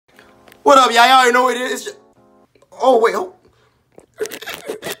What up, y'all? Y'all already know what it is. Oh, wait. Oh.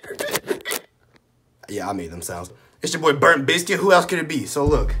 Yeah, I made them sounds. It's your boy Burnt Biscuit. Who else could it be? So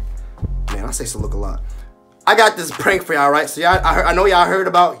look. Man, I say so look a lot. I got this prank for y'all, right? So y'all, I know y'all heard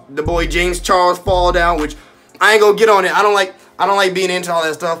about the boy James Charles fall down, which I ain't gonna get on it. I don't like being into all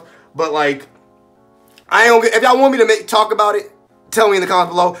that stuff. But like, I ain't gonna get, if y'all want me to talk about it, tell me in the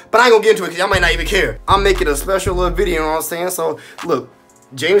comments below. But I ain't gonna get into it because y'all might not even care. I'm making a special little video, you know what I'm saying? So look,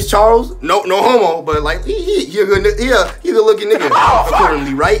 James Charles, no homo, but like he a good looking nigga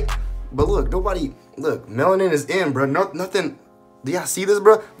accordingly, right? But look, melanin is in, bro. Nothing. Do y'all see this,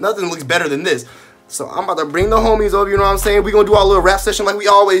 bro? Nothing looks better than this. So I'm about to bring the homies over, you know what I'm saying? We gonna do our little rap session like we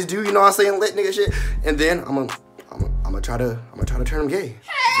always do, you know what I'm saying? Lit nigga shit. And then I'm gonna try to turn them gay.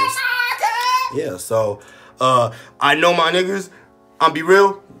 Yeah, so I know my niggas, I'm be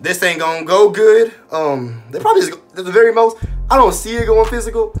real, this ain't gonna go good. They probably just, at the very most, I don't see it going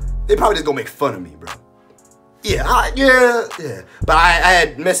physical. They probably just gonna make fun of me, bro. Yeah, yeah. But I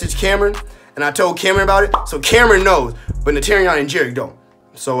had messaged Cameron, and I told Cameron about it, so Cameron knows, but Natarion and Jerry don't.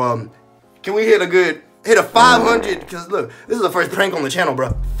 So, can we hit a 500, because look, this is the first prank on the channel,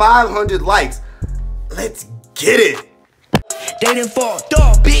 bro. 500 likes. Let's get it. They done fucked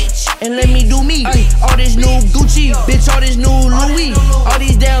up, bitch, and let me do me. All this new Gucci, bitch, all this new Louis. All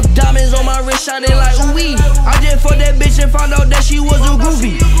these damn diamonds on my wrist shining like ooh-wee. I just fucked that bitch and found out that she was a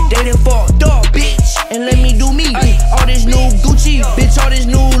groovy. They done fucked up, bitch, and let me do me. All this new Gucci, bitch, all this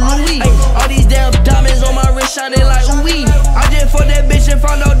new Louis. All these damn diamonds on my wrist shining like ooh-wee. I just fucked that bitch and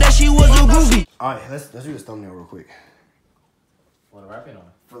found out that she was a groovy. Alright, let's do this thumbnail real quick. What, rapping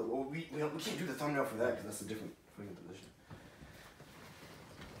on? We can't do the thumbnail for that because that's a different position.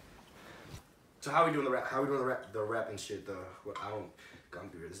 So how we doing the rap? How we doing the rap and shit? I'm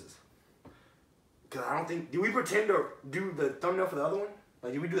through this is. Cause I don't think, did we pretend to do the thumbnail for the other one?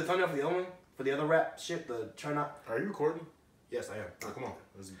 Like, did we do the thumbnail for the other one? For the other rap shit? The try not. Are you recording? Yes, I am. Oh, come on.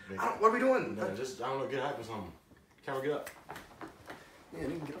 What are we doing? No, just, I don't know, get hype or something. Camera, get up. Yeah,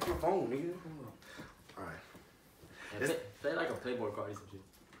 nigga, get off your phone, nigga. Alright. Yeah, play like a Playboy card or some shit.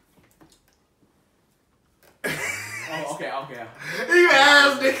 Oh, okay. You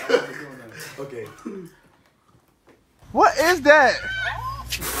ass, nigga. Okay. What is that?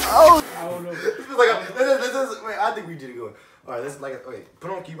 Oh, I don't know. This is like a. Wait, I think we did it good. All right, this is like a. Wait,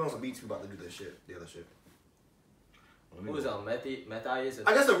 keep on some beats. We about to do this shit. The other shit. Who was on Matthias?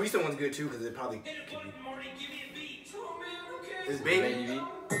 I guess the recent one's good too because it probably. It's baby.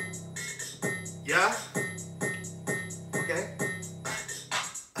 Yeah. Okay.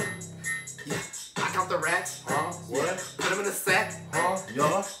 Yeah. I count the racks. Huh? What? Yeah. Put them in the sack. Huh?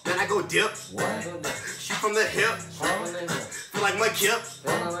 Yeah. Then I go dip. What? Shoot from the hip. Huh? Feel like mud kip.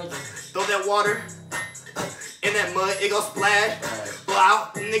 Throw that water in that mud. It go splash. Blow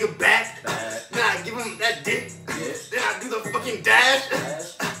out. Nigga back. Then I give him that dick. Then I do the fucking dash.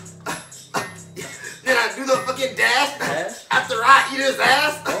 Then I do the fucking dash. After I eat his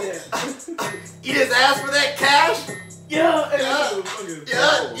ass. Eat his ass for that cash. Yeah,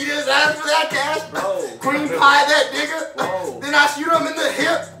 eat his ass for that cash. Bro. Cream pie that nigga. Bro. Then I shoot him in the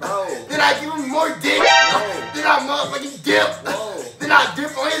hip. Bro. Then I give him more dick. Then I motherfucking dip. Then I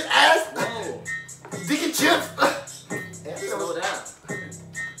dip on his ass. Dick and chips. Slow down.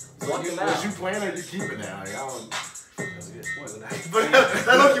 Was you playing or you keeping that? Like, I don't. That's good. What is that? But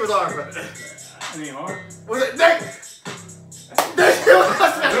that look was hard, bro. It ain't hard. Was it? I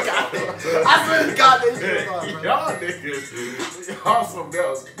swear to God, that shit was hard, bro. Y'all niggas. Y'all something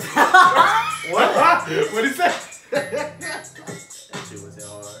else. What? What'd he say? That shit was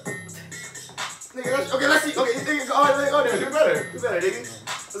hard. Nigga, okay, let's see. Okay, nigga, go there. Do better. Do better, nigga.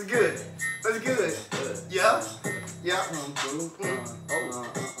 That's good. That's good. Yeah. Yeah. Yeah.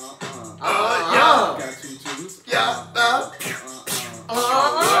 got two twos. Yeah.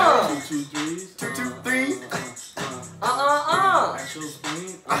 2 3s. 2 2 3. Actual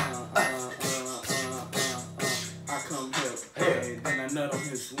spleen. I come hip. Hey, then I nut on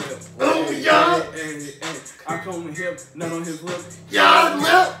his lip. Oh, yeah. Hey. I come hip, nut on his lip. Yeah,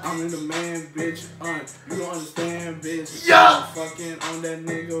 lip. I'm in the man, bitch. You don't understand, bitch. Yeah. I'm fucking on that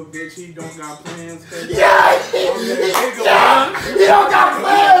nigga, bitch. He don't got plans. Yeah. On that nigga, Yeah. You don't got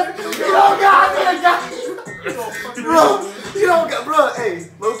plans. You don't got. Bro, you don't got, bro. Hey,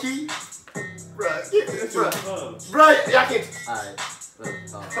 low key. Bro, y'all can't. Alright.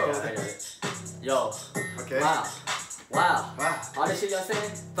 I got it. Yo. Okay. Wow. All this shit y'all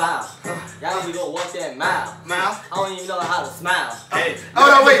saying? Wow. Y'all gonna be going walk that mile. Mouth. I don't even know how to smile. Hey. Oh,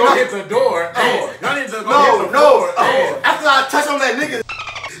 no, wait. Go hit the door. Hey. Y'all need to go hit the No. door. Hey. After I touch on that nigga,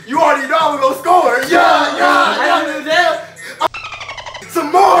 you already know I'm gonna score. Yeah. I don't do that.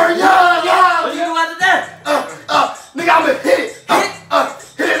 Some more. Yeah. Nigga, I'ma hit it.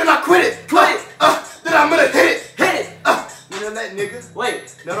 Hit it and I quit it. Then I'm gonna hit it. Hit it. You know that nigga?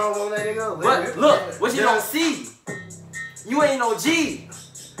 Wait. No, don't want that nigga. What? Look, what you don't see? You ain't no G.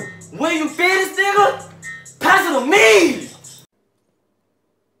 When you feed this nigga, pass it to me.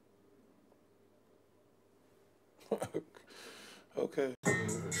 Okay.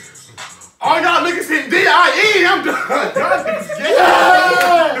 All y'all niggas hit D.I.E. I'm done. Y'all niggas gay.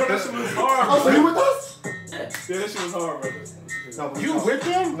 Yo, that shit was hard, Oh, so bro. you with us? Yeah, that shit was hard, bro. No, but You with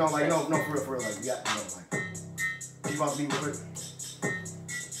them? No, like, no, for real, like, yeah, no, like, you about to be with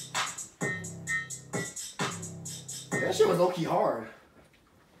that shit was low-key hard.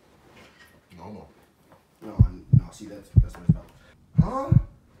 No. No, see, that's messed up. Huh?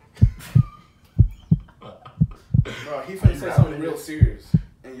 Bro, he finna say something real serious,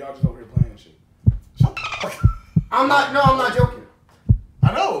 and y'all just over here playing shit. I'm not joking.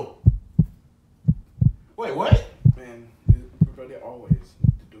 I know. Wait, what? Man, bro, they always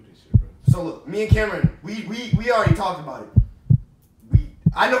do this shit, bro. So look, me and Cameron, we already talked about it.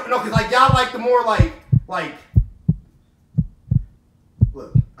 I know, no, cause like y'all like the more like,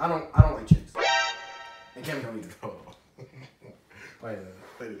 look, I don't like chicks, and Cameron don't either. Wait a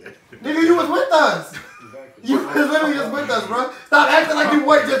minute. Nigga, you was with us. Exactly. You was literally just with us, bro. Stop acting like you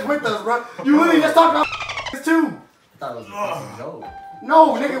weren't just with us, bro. You literally just talked about too. I thought it was a fucking joke.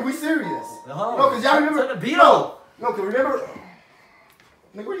 No, nigga, we serious. No, cause y'all remember. Turn the beat off. No, cause remember.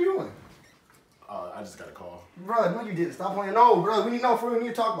 Nigga, what are you doing? I just got a call. Bro, no, you didn't. Stop playing. No, bro, we need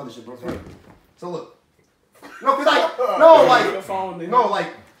to talk about this shit, bro. So look. No, cause like, no, like, phone, nigga. no, like,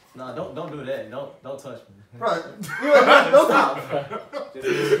 Nah, don't do that. Don't touch me. bro, you don't stop.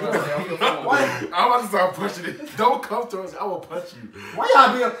 Why? I'm about to start pushing it. Don't come to us. I will punch you. Why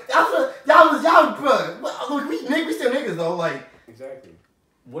y'all be? Y'all, bro. We still niggas though. Like, Exactly.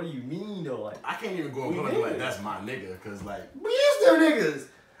 What do you mean though? Like, I can't even go and put like that's my nigga, cause like we still niggas.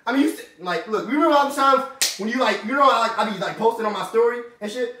 I mean, like, look. You remember all the times when you like, you know, like I be like posting on my story and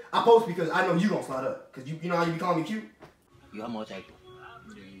shit. I post because I know you gonna slide up, cause you know how you be calling me cute. You homosexual.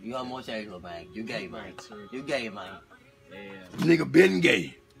 You homosexual, man. You gay, man. You gay, man. Nigga been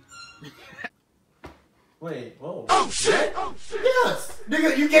gay. wait, whoa. Oh shit! Oh shit! Yes,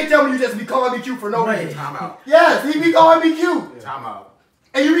 nigga, you can't tell me you just be calling me cute for no reason. time out. Yes, he be calling me cute, Time out.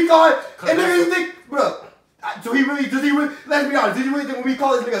 and you be calling, and nigga, you think, bro. So does he really, let's be honest, did you really think when we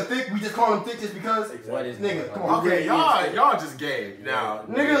call this nigga thick, we just call him thick just because? What is Nigga, come on. Okay, y'all just gay now.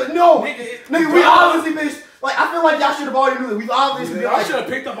 Nigga, no. Nigga, we obviously been, like, I feel like y'all should have already knew that. We've obviously been I like, should have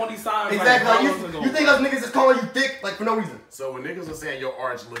picked up on these signs. exactly, like, like, hours ago, you think us niggas just calling you thick, like, for no reason? So when niggas were saying your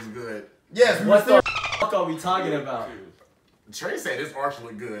arch looks good, Yes, we What were the fuck are we talking about? Trey said his arch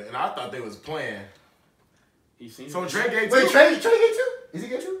looked good, and I thought they was playing. He seen So it. Trey gay too. Wait, Trey get you? Is he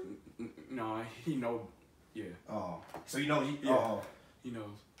get you? No, he know. Yeah, Oh, so you know he, Yeah. oh. he knows.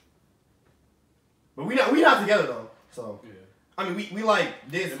 But we not together though, so. Yeah, I mean, we like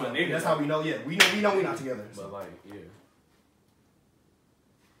this, They're my but niggas, that's how we know, yeah. We know we not together. but So. like, yeah.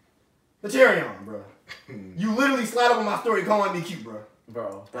 But carry on, bro. You literally slide up on my story calling me cute, bro.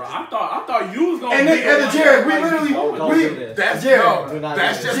 Bro. Bro, I thought you was gonna. And be then, and the Jared, we literally, Don't do this. That's Jared. no, Do not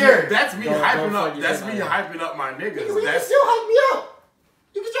that's do just this. Jared. that's me Don't hyping up. fucking That's say me that. hyping up my niggas. you can That's still hype me up.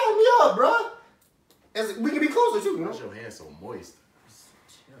 You can still hype me up, bro. We can be closer too, you know? Why's your hand so moist,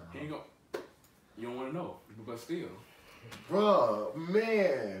 He ain't gonna. You don't want to know, but still. bro?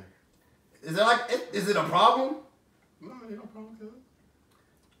 Man, Is it like, is it a problem? no, you don't problem with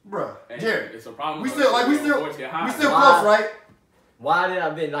Bruh, Hey, Jared, it's a problem. we but still, like, we voice get high. still Why? close, right? Why did I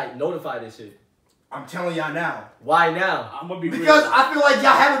been like notified this shit? I'm telling y'all now. Why now? I'm gonna be Because real. I feel like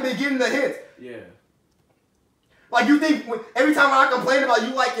y'all haven't been getting the hint. Yeah. Like, you think every time I complain about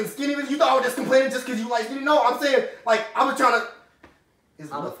you liking skinny bitches, you thought I was just complaining just because you like skinny? No, I'm saying, like, I was trying to...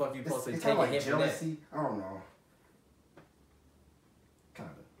 How the fuck you supposed to it's take kinda a hint from that? jealousy. I don't know. Kind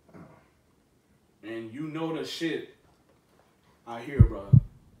of. I don't know. And you know the shit I hear, bro.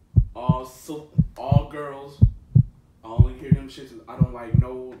 All girls, I only hear them shits. I don't like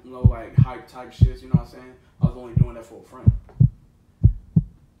no like hype type shits. You know what I'm saying? I was only doing that for a friend.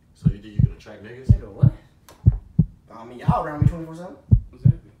 So you think you can attract niggas? Nigga, what? I mean, y'all around me 24/7.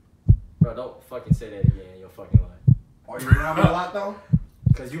 Exactly. Bro, don't fucking say that again in your fucking life. Are you around me a lot though?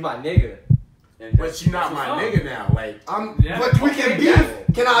 Cause you my nigga. And But you not that's my what's nigga now. Like Yeah, But we okay, can be. yeah.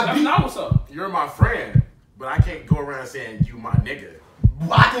 Can up. I That's be? not what's up. you're my friend, but I can't go around saying you my nigga.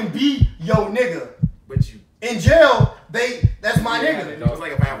 I can be yo nigga. But you, In jail, that's my Yeah, nigga. it's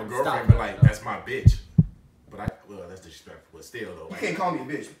like if I have a girlfriend, Stop but it, like no. that's my bitch. But well, that's disrespectful. But still though, You like, can't call me a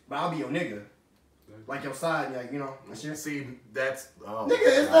bitch, but I'll be your nigga. Like your side, like, that shit. see, that's Nigga,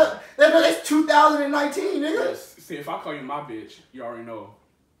 it's 2019, nigga. See, See, if I call you my bitch, you already know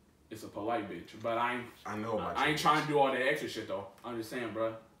it's a polite bitch. But I know about ain't trying to do all that extra shit though. I'm just saying,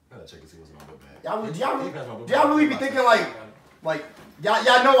 bro. I gotta check and see what's in my book bag. Y'all really be thinking like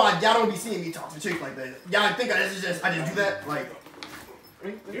y'all know y'all don't be seeing me talk to chicks like that. Y'all think I just do that? Like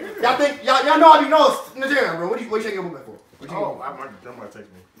y'all think y'all know I be Nigerian, bro. What you shaking your book bag for? That might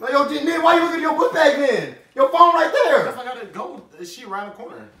text me. No, yo, then why you looking at your book bag then? Your phone right there. That's like I gotta go. She around the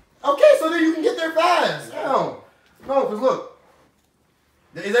corner. Okay, so then you can get there fast. No, cause look,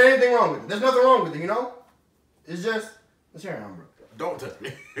 is there anything wrong with it? There's nothing wrong with it, you know. It's just let's hear it on, bro. Don't touch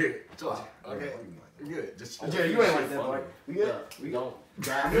me. Okay. You good? Just Jerry, you ain't like that, boy. We good? We don't.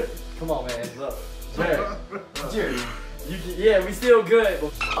 Come on, man. Look, Jerry. Yeah, we still good,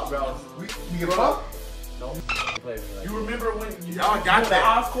 but bro. We give up? Don't play with me like You remember when y'all got the that?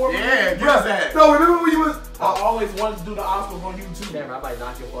 Oscar? Yeah, give us that. No, remember when you was? I always wanted to do the Oscar on YouTube. Cameron, I might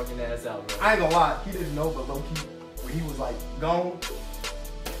knock your fucking ass out, bro. I ain't gonna lie, he didn't know, but low key, when he was like gone,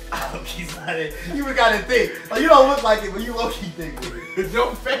 he was gotta think. Like you don't look like it, but you low key think.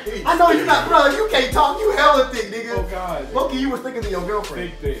 Your face. I know you not, bro. You can't talk. You hella thick, nigga. Oh God. Low key, you was thicker than your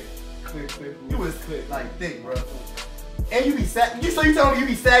girlfriend. Thick. You was thick, like thick, bro. And you be sagging. So you telling me you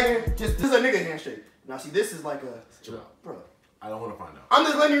be sagging? Just this is a nigga handshake. Now see, this is like a bro. I don't want to find out. I'm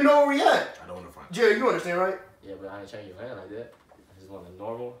just letting you know where we at. I don't want to find out. Jerry, you understand, right? Yeah, but I ain't shaking your hand like that. I just want a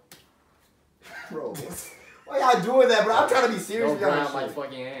normal. Bro, why y'all doing that, bro? I'm trying to be serious Don't with y'all. grab my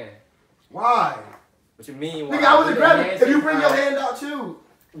fucking hand. Why? What you mean? Nigga, I wasn't grabbing. If you bring your hand out too.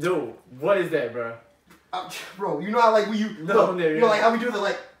 Dude, what is that, bro? Bro, you know how like you No, nigga. you know like how we do the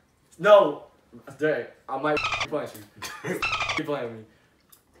like. No, Derek, I might punch you. You playing with me?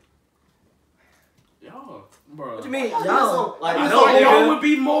 Yo, bro. What you mean, Y'all y'all? like, Like, no, no, Y'all nigga. would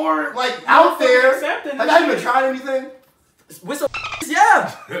be more like out there. accepting Like this I haven't shit. tried anything. With some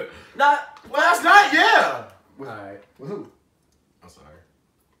yeah. Not. Well, that's not, yeah. Alright. With who? I'm sorry.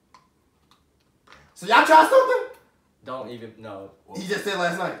 So y'all tried something? Don't even, no. He just said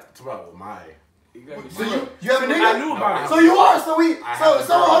last night. It's about my. So you have a nigga? I knew about it. So you are. So have a so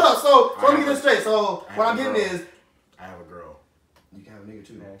girl. hold up. So I let me have get this a- straight. So I what I'm have a getting girl. is I have a girl. you can have a nigga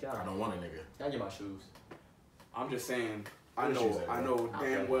too. Man, I don't want a nigga. Can I get my shoes? I'm just saying. I Where's know. shoes at, I bro? know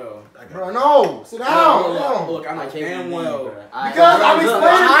damn well. I got Bro, it. no. Sit down. No. Look, I know I can't damn believe, well. bro. Because I'm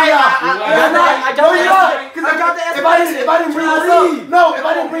explaining to y'all. I got the If I didn't bring this up, no, if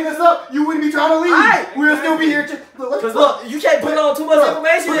I didn't bring this up, you wouldn't be trying to leave. Alright. We would still be here. Because look, you can't put on too much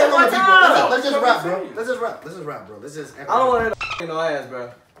information at one time. Let's just rap, bro. Let's just rap, bro. Let's just. I don't want to hear no ass,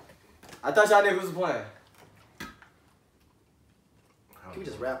 bro. I thought y'all niggas was playing. Can we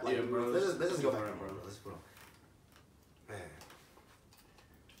just rap like Yeah, bro. Let's just go back, Rap, bro. bro. Let's go. Man.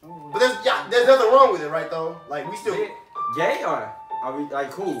 But there's nothing wrong with it, right? Though, like we still. Gay or are we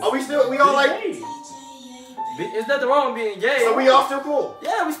like cool? Are we still? We all like. There's nothing wrong with being gay. So we all still cool.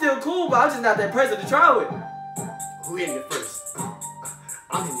 Yeah, we still cool, but I'm just not that person to try with. Who hitting it first?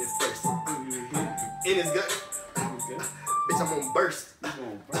 I'm hitting it first. In his gut. Bitch, I'm gonna burst.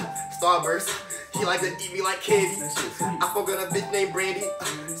 Starburst. He like to eat me like candy. I fuck with a bitch named Brandy.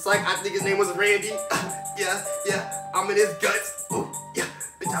 It's like I think his name was Randy. Yeah. I'm in his guts. Ooh, yeah.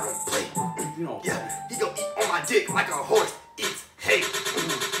 Bitch, I don't play. Yeah. He gon' eat on my dick like a horse eats hay.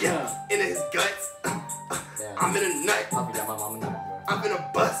 Yeah. In his guts. I'm in a nut. I forgot my mama name, bro. I'm in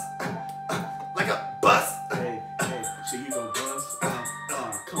a bus. Like a bus. Hey, so you gon' bust?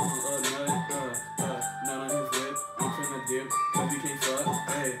 Come on, none on his lip. I'm finna dip, cause he can't fuck.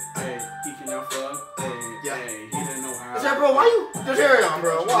 Hey, he cannot fuck. Hey, he didn't know how. What's that, bro? Why you just carry on,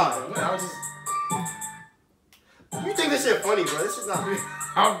 bro? Why? I was just. You think this shit funny, bro? This shit's not real.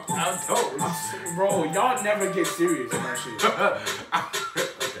 I'm dope. Bro, y'all never get serious on that shit. Okay.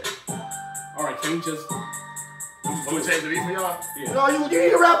 Alright, can we just. Want me to change the beat for y'all? Yeah. No, you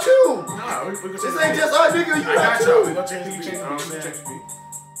need to rap too. Nah, we can This change ain't just us, nigga. You I rap got y'all. We too. gonna change the You beat. change You know what I'm the saying? beat.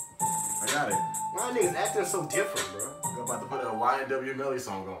 I got it. My niggas acting so different, bro. I'm about to put a YNW Melly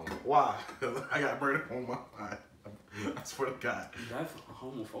song on. Why? I got murder on my mind. I swear to God. That's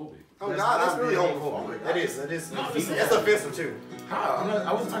homophobic. Oh That's God, that's not really being homophobic. homophobic. That is. No, That's offensive too. How?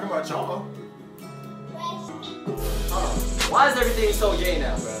 I wasn't talking about y'all. Why is everything so gay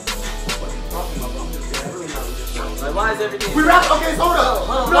now, bro? Like, why is everything? We rap. Okay, so hold up.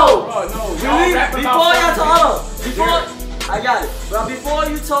 Hold on, No. Oh, no, Before rap about y'all something. hold on. Before I got it. But before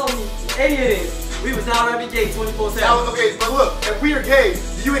you told me any of this, we was not rapping gay 24/7. That was okay, but look, if we are gay,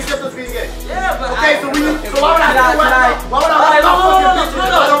 do you accept us being gay? Yeah, but Okay, so why would I Can I? why would I fuck bitches?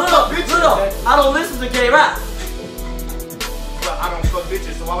 I don't fuck Look, bitches. I don't listen to gay rap. But I don't fuck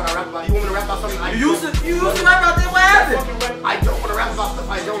bitches, so why would I rap about? You want me to rap about something I You used to rap out there. What happened? I don't want to rap about stuff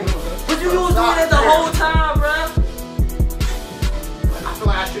I don't know. But you was doing it the whole time, bruh.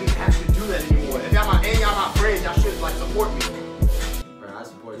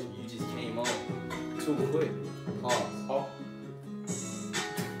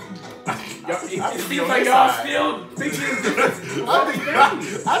 I It think seems on like their y'all side. still thinking.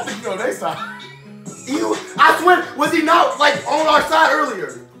 I think you're on their side. I swear, was he not like on our side earlier?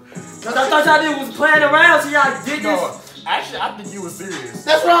 Cause I thought y'all niggas was playing around, so y'all did No, this. actually, I think you were serious.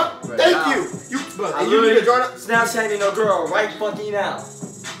 That's right. Thank you. You need to join up. Snapchatting no girl right fucking now.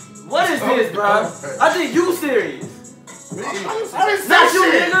 What is this, bro? I think you serious. Me? I didn't say Not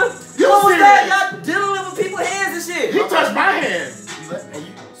you, shit. nigga. You What was serious. that? Y'all dealing with people's hands and shit. He touched my hand.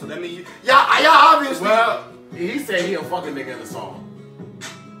 So that means y'all obviously. Well, he said he'll fuck a nigga in the song.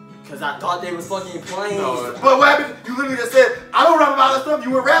 Cause I thought they was fucking playing. No, But what happened? You literally just said, I don't rap about that stuff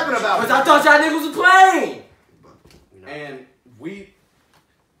you were rapping about. Cause I thought y'all niggas was playing. And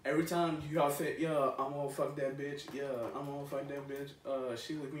every time you all say, yeah, I'm gonna fuck that bitch, yeah, I'm gonna fuck that bitch,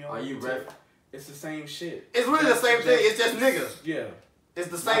 she look me all Are you over. rap? It's the same shit. It's really the same thing. It's just niggas. Yeah. It's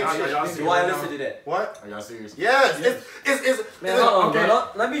the same Are shit. y'all serious? Do I listen to that? What? Are y'all serious? Yes. It's Man, hold on, okay. bro.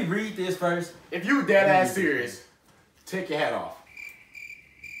 Let me read this first. If you dead ass serious, take your hat off.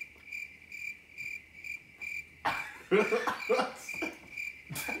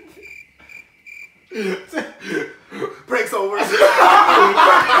 Breaks over.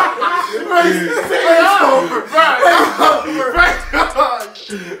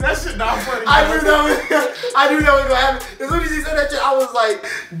 That shit not funny. I knew that was gonna happen. As soon as he said that shit, I was like,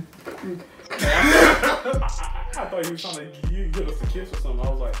 I thought you was trying to give us a kiss or something. I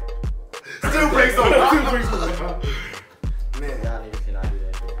was like, still breaks over. Man, Y'all niggas cannot do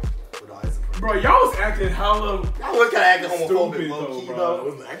that. bro, y'all was acting hella I was kind of acting homophobic, stupid low key, though,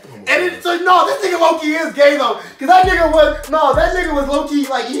 though. bro. And so no, this nigga low key is gay though, cause that nigga was low key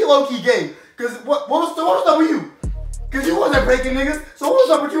like he low key gay. Cause what was up with you? Cause you wasn't breaking niggas. So what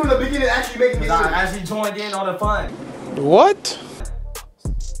was up with you in the beginning actually making Cause this I shit? actually joined in on the fun. What?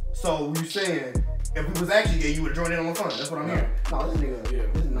 So you saying if we was actually gay, you would join in on the fun? That's what I'm hearing. No, this nigga. Yeah.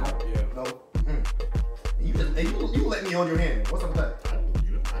 This is not. Yeah. No. You let me hold your hand. What's up with that?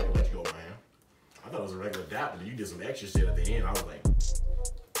 I didn't let you go, man. I thought it was a regular dap, but you did some extra shit at the end. I was like,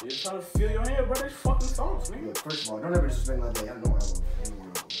 You're trying to feel your hand, bro. They fucking songs, nigga. Look, first of all, don't ever disrespect my day. I know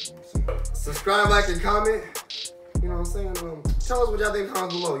I will. Subscribe, like, and comment. You know what I'm saying? Tell us what y'all think in the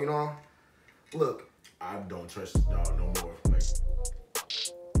comments below, you know? Look. I don't trust y'all no more. Like,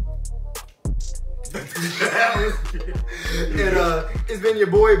 And it's been your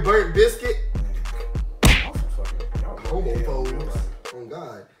boy Burnt Biscuit. y'all some fucking Homophobes. Oh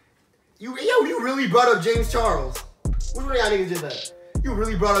God. You really brought up James Charles. Which one of y'all niggas did that? You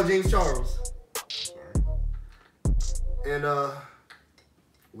really brought up James Charles. And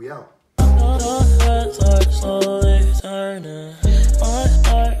we out. The heads are slowly turning. My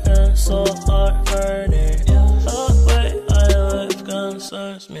heart is so heart burning. The way I live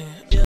concerns me.